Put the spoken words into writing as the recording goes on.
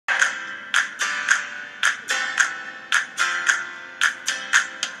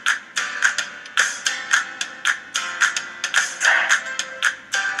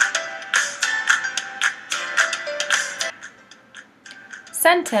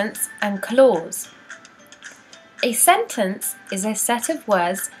Sentence and clause. A sentence is a set of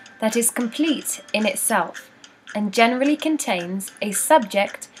words that is complete in itself and generally contains a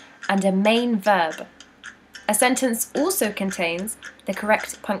subject and a main verb. A sentence also contains the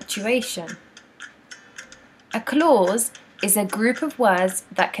correct punctuation. A clause is a group of words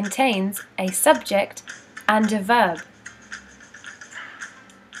that contains a subject and a verb.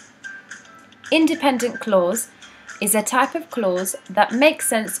 Independent clause is a type of clause that makes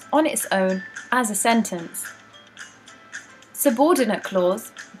sense on its own as a sentence. Subordinate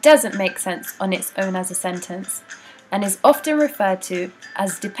clause doesn't make sense on its own as a sentence and is often referred to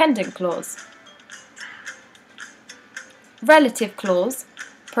as dependent clause. Relative clause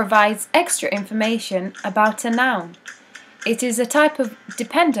provides extra information about a noun. It is a type of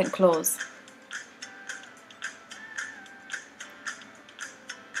dependent clause.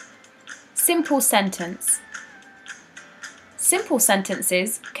 Simple sentence. Simple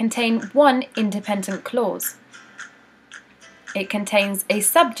sentences contain one independent clause. It contains a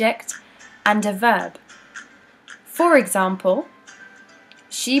subject and a verb. For example,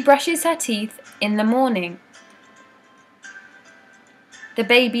 she brushes her teeth in the morning. The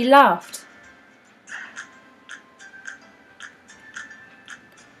baby laughed.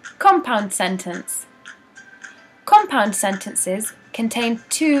 Compound sentence. Compound sentences contain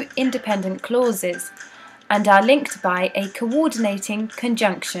two independent clauses and are linked by a coordinating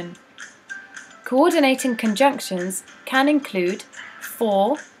conjunction. Coordinating conjunctions can include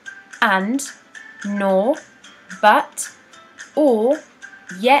for, and, nor, but, or,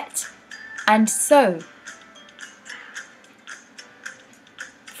 yet, and so.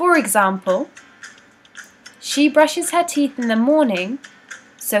 For example, she brushes her teeth in the morning,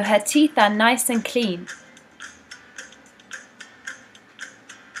 so her teeth are nice and clean.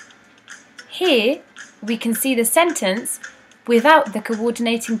 Here, we can see the sentence without the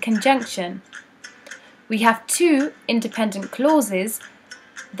coordinating conjunction. We have two independent clauses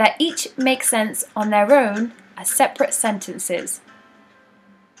that each make sense on their own as separate sentences.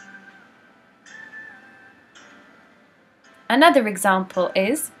 Another example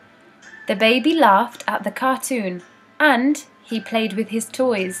is, the baby laughed at the cartoon and he played with his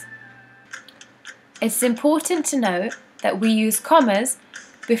toys. It's important to note that we use commas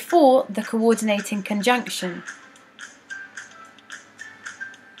before the coordinating conjunction.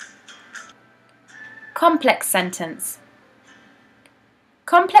 Complex sentence.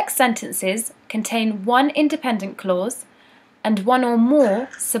 Complex sentences contain one independent clause and one or more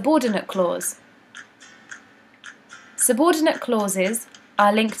subordinate clause. Subordinate clauses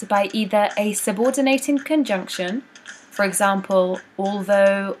are linked by either a subordinating conjunction, for example,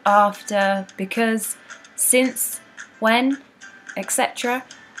 although, after, because, since, when, etc.,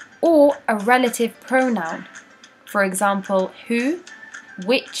 or a relative pronoun, for example, who,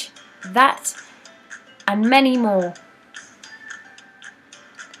 which, that, and many more.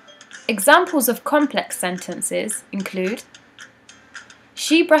 Examples of complex sentences include,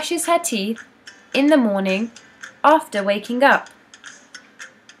 she brushes her teeth in the morning after waking up.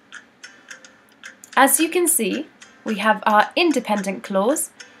 As you can see, we have our independent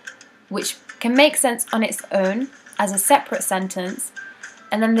clause, which can make sense on its own as a separate sentence,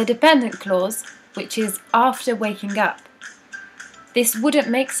 and then the dependent clause, which is after waking up. This wouldn't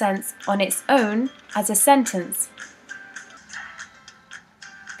make sense on its own as a sentence.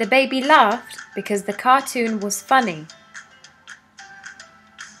 The baby laughed because the cartoon was funny.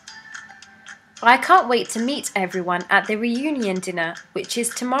 I can't wait to meet everyone at the reunion dinner, which is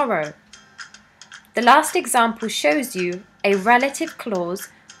tomorrow. The last example shows you a relative clause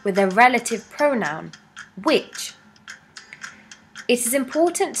with a relative pronoun, which. It is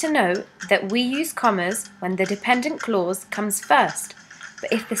important to note that we use commas when the dependent clause comes first,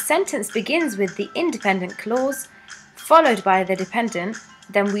 but if the sentence begins with the independent clause followed by the dependent,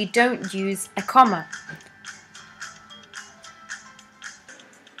 then we don't use a comma.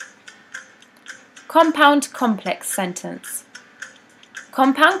 Compound complex sentence.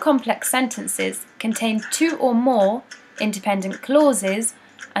 Compound complex sentences contain two or more independent clauses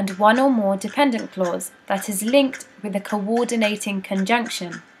and one or more dependent clause that is linked with a coordinating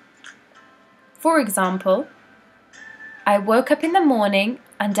conjunction. For example, I woke up in the morning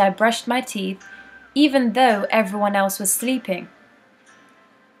and I brushed my teeth even though everyone else was sleeping.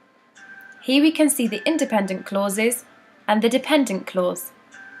 Here we can see the independent clauses and the dependent clause.